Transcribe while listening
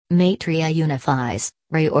Maitreya unifies,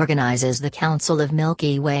 reorganizes the Council of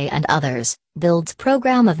Milky Way and others, builds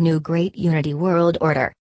program of new Great Unity World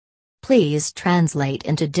Order. Please translate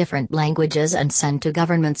into different languages and send to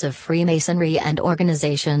governments of Freemasonry and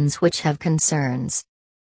organizations which have concerns.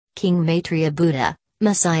 King Maitreya Buddha,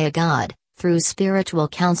 Messiah God, through Spiritual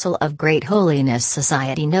Council of Great Holiness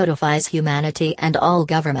Society notifies humanity and all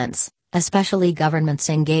governments, especially governments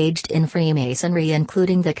engaged in Freemasonry,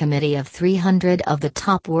 including the Committee of 300 of the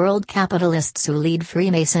top world capitalists who lead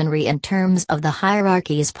Freemasonry in terms of the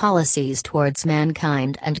hierarchy's policies towards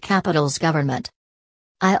mankind and capital's government.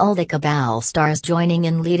 All the Cabal stars joining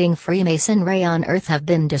in leading Freemasonry on Earth have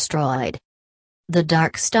been destroyed. The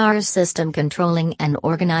Dark Stars system controlling and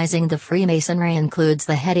organizing the Freemasonry includes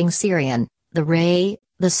the heading Sirian, the Ray,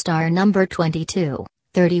 the star number 22,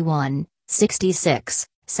 31, 66,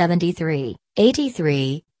 73,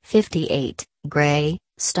 83, 58, Gray,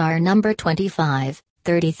 star number 25,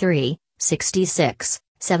 33, 66,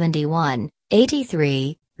 71,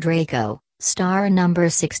 83, Draco, star number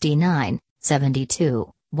 69,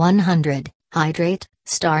 72, 100, Hydrate,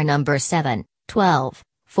 star number 7, 12,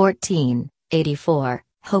 14, 84,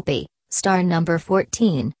 Hopi, star number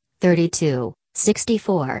 14, 32,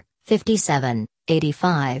 64, 57,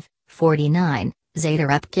 85, 49, Zeta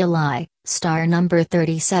Reptili, star number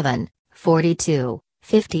 37, 42,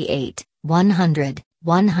 58, 100,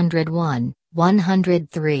 101,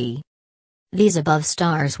 103. These above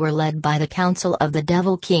stars were led by the Council of the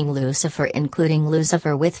Devil King Lucifer, including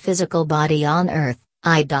Lucifer with physical body on Earth,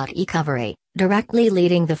 I.E. directly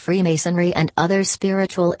leading the Freemasonry and other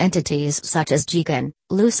spiritual entities such as Jikan,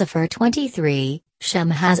 Lucifer 23, Shem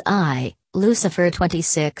has I, Lucifer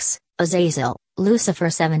 26, Azazel, Lucifer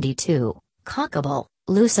 72, Cockable,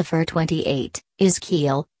 Lucifer 28,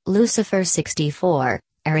 Izkiel, Lucifer 64,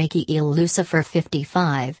 Arakiel Lucifer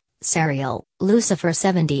 55, Sariel, Lucifer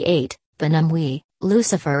 78, Benamwi,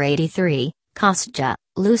 Lucifer 83, Kostja,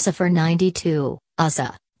 Lucifer 92,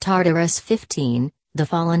 Uzzah, Tartarus 15, the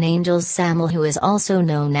fallen angels Samuel, who is also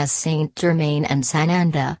known as Saint Germain, and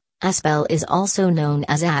Sananda. Aspel is also known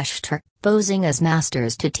as Ashtar, posing as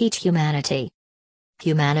masters to teach humanity.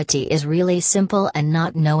 Humanity is really simple and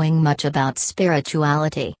not knowing much about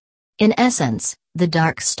spirituality. In essence, the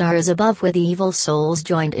dark stars above with evil souls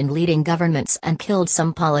joined in leading governments and killed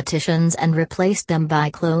some politicians and replaced them by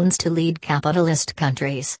clones to lead capitalist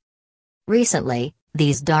countries. Recently,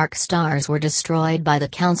 these dark stars were destroyed by the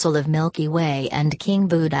Council of Milky Way and King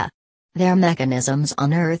Buddha. Their mechanisms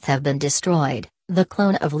on Earth have been destroyed. The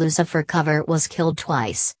clone of Lucifer cover was killed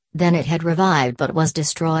twice, then it had revived but was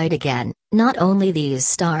destroyed again. Not only these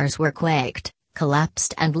stars were quaked,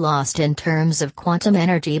 collapsed and lost in terms of quantum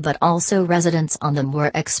energy, but also residents on them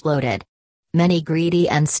were exploded. Many greedy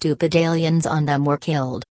and stupid aliens on them were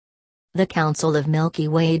killed. The Council of Milky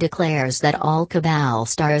Way declares that all Cabal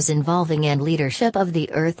stars involving in leadership of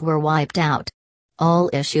the Earth were wiped out. All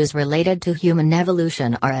issues related to human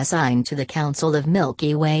evolution are assigned to the Council of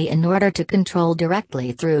Milky Way in order to control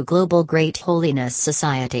directly through Global Great Holiness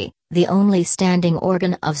Society, the only standing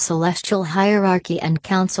organ of celestial hierarchy and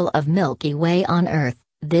Council of Milky Way on Earth.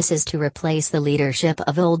 This is to replace the leadership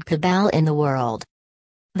of old Cabal in the world.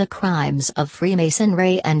 The crimes of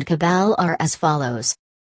Freemasonry and Cabal are as follows.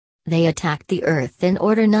 They attacked the Earth in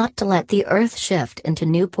order not to let the Earth shift into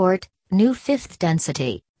Newport, new fifth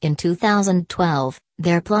density. In 2012,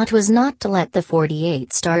 their plot was not to let the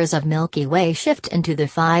 48 stars of Milky Way shift into the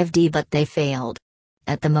 5D, but they failed.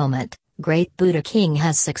 At the moment, Great Buddha King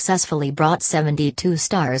has successfully brought 72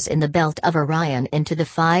 stars in the belt of Orion into the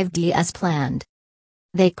 5D as planned.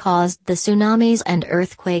 They caused the tsunamis and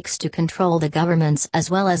earthquakes to control the governments as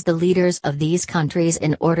well as the leaders of these countries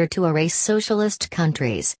in order to erase socialist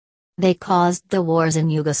countries. They caused the wars in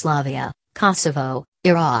Yugoslavia, Kosovo,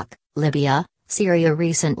 Iraq, Libya, Syria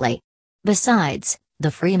recently. Besides, the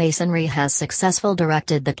Freemasonry has successfully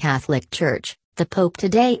directed the Catholic Church. The Pope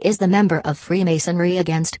today is the member of Freemasonry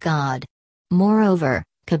against God. Moreover,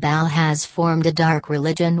 Cabal has formed a dark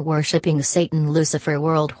religion worshipping Satan Lucifer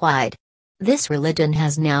worldwide. This religion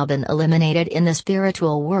has now been eliminated in the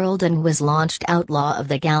spiritual world and was launched outlaw of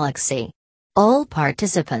the galaxy. All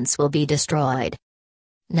participants will be destroyed.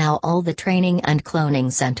 Now all the training and cloning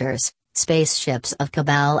centers, spaceships of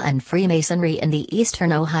Cabal and Freemasonry in the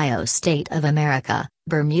eastern Ohio state of America,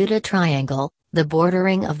 Bermuda Triangle, the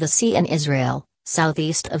bordering of the sea in Israel,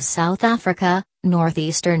 southeast of South Africa,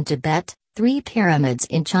 northeastern Tibet, 3 pyramids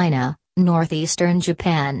in China, northeastern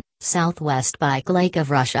Japan, southwest Baikal Lake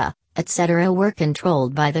of Russia, etc. were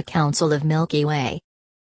controlled by the Council of Milky Way.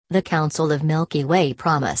 The Council of Milky Way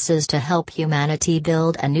promises to help humanity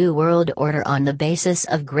build a new world order on the basis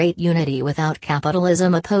of great unity without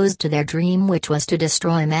capitalism, opposed to their dream, which was to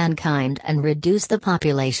destroy mankind and reduce the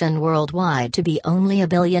population worldwide to be only a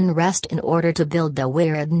billion rest in order to build the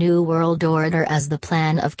weird new world order as the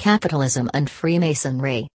plan of capitalism and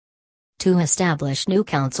Freemasonry. To establish new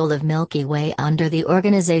Council of Milky Way under the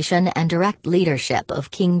organization and direct leadership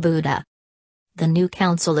of King Buddha. The new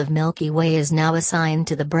Council of Milky Way is now assigned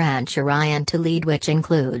to the branch Orion to lead, which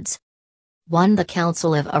includes 1. The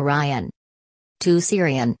Council of Orion, 2.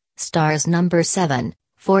 Sirian, stars number 7,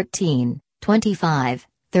 14, 25,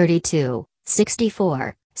 32,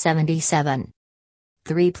 64, 77.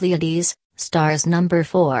 3. Pleiades, stars number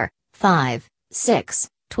 4, 5, 6,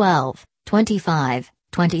 12, 25,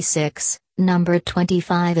 26, number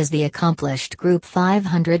 25 is the accomplished group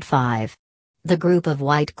 505. The group of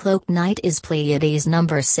White Cloak Knight is Pleiades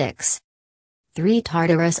number 6. 3.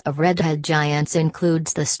 Tartarus of Redhead Giants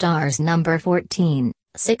includes the stars number 14,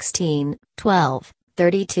 16, 12,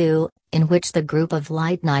 32, in which the group of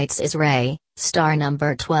Light Knights is Re, star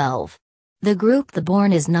number 12. The group The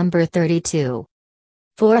Born is number 32.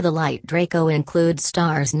 4. The Light Draco includes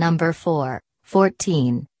stars number 4,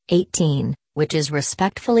 14, 18, which is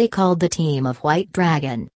respectfully called the Team of White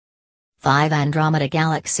Dragon. 5. Andromeda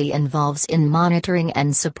Galaxy involves in monitoring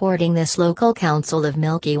and supporting this local Council of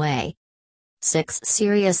Milky Way. 6.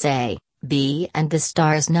 Sirius A, B and the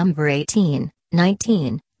stars number 18,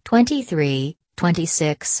 19, 23,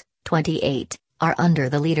 26, 28, are under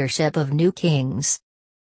the leadership of new kings.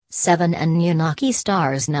 7. Anunnaki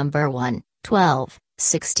stars number 1, 12,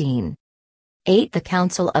 16. 8. The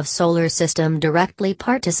Council of Solar System directly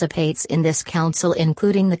participates in this council,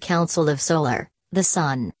 including the Council of Solar, the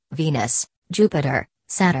Sun, Venus, Jupiter,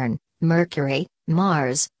 Saturn, Mercury,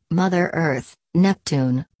 Mars, Mother Earth,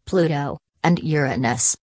 Neptune, Pluto, and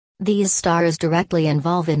Uranus. These stars directly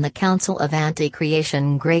involve in the Council of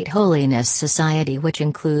Anti-Creation Great Holiness Society, which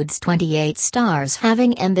includes 28 stars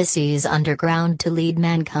having embassies underground to lead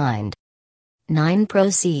mankind. 9.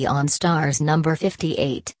 Procyon stars number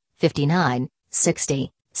 58, 59,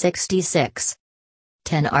 60, 66.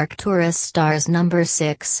 10. Arcturus stars number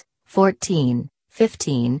 6, 14,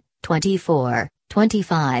 15, 24,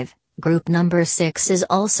 25, group number 6 is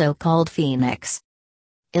also called Phoenix.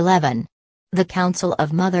 11. The Council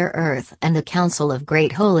of Mother Earth and the Council of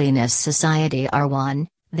Great Holiness Society are one.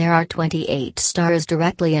 There are 28 stars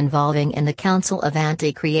directly involving in the Council of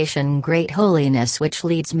Anti-Creation Great Holiness, which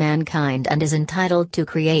leads mankind and is entitled to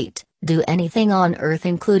create, do anything on Earth,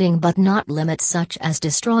 including but not limits such as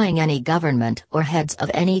destroying any government or heads of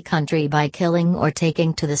any country by killing or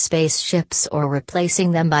taking to the spaceships or replacing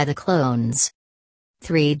them by the clones.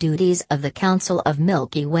 3. Duties of the Council of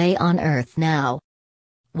Milky Way on Earth now.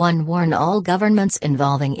 1. Warn all governments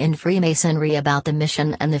involving in Freemasonry about the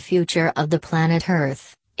mission and the future of the planet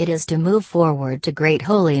Earth. It is to move forward to great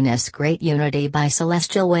holiness, great unity by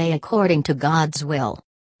celestial way according to God's will.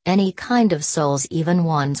 Any kind of souls, even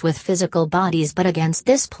ones with physical bodies but against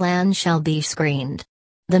this plan, shall be screened.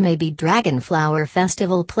 The may be Dragonflower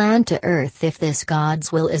Festival planned to Earth if this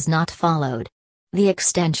God's will is not followed. The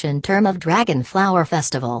extension term of Dragonflower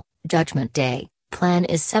Festival, Judgment Day, plan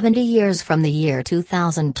is 70 years from the year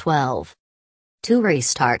 2012. To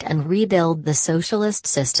restart and rebuild the socialist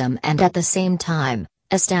system and at the same time,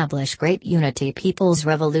 establish Great Unity People's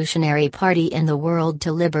Revolutionary Party in the world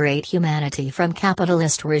to liberate humanity from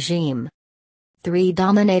capitalist regime. 3.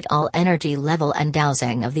 Dominate all energy level and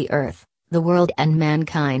dowsing of the earth, the world and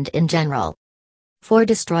mankind in general. 4.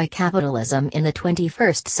 Destroy capitalism in the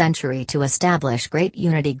 21st century to establish Great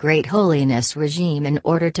Unity Great Holiness regime in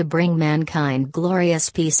order to bring mankind glorious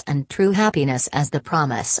peace and true happiness as the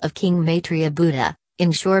promise of King Maitreya Buddha,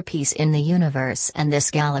 ensure peace in the universe and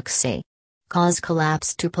this galaxy. Cause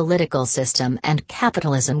collapse to political system and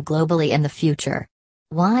capitalism globally in the future.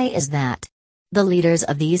 Why is that? The leaders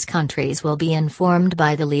of these countries will be informed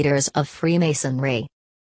by the leaders of Freemasonry.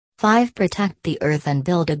 5. Protect the earth and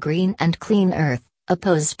build a green and clean earth,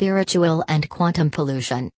 oppose spiritual and quantum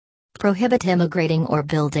pollution. Prohibit immigrating or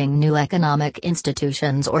building new economic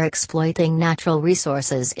institutions or exploiting natural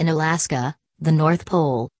resources in Alaska, the North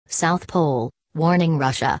Pole, South Pole, warning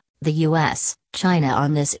Russia, the US, China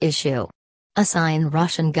on this issue. Assign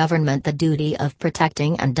Russian government the duty of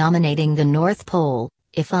protecting and dominating the North Pole.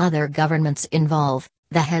 If other governments involve,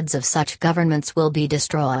 the heads of such governments will be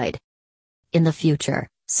destroyed. In the future,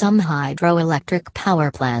 some hydroelectric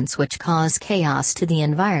power plants which cause chaos to the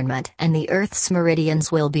environment and the Earth's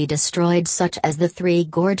meridians will be destroyed, such as the Three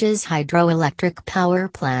Gorges hydroelectric power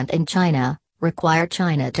plant in China, require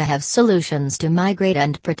China to have solutions to migrate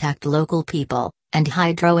and protect local people, and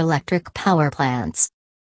hydroelectric power plants.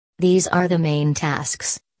 These are the main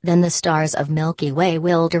tasks. Then the stars of Milky Way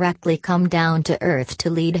will directly come down to Earth to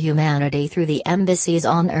lead humanity through the embassies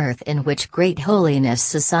on Earth, in which Great Holiness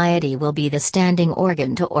Society will be the standing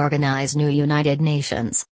organ to organize new United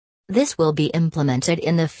Nations. This will be implemented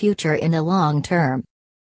in the future in the long term.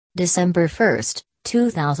 December 1,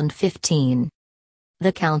 2015.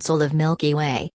 The Council of Milky Way,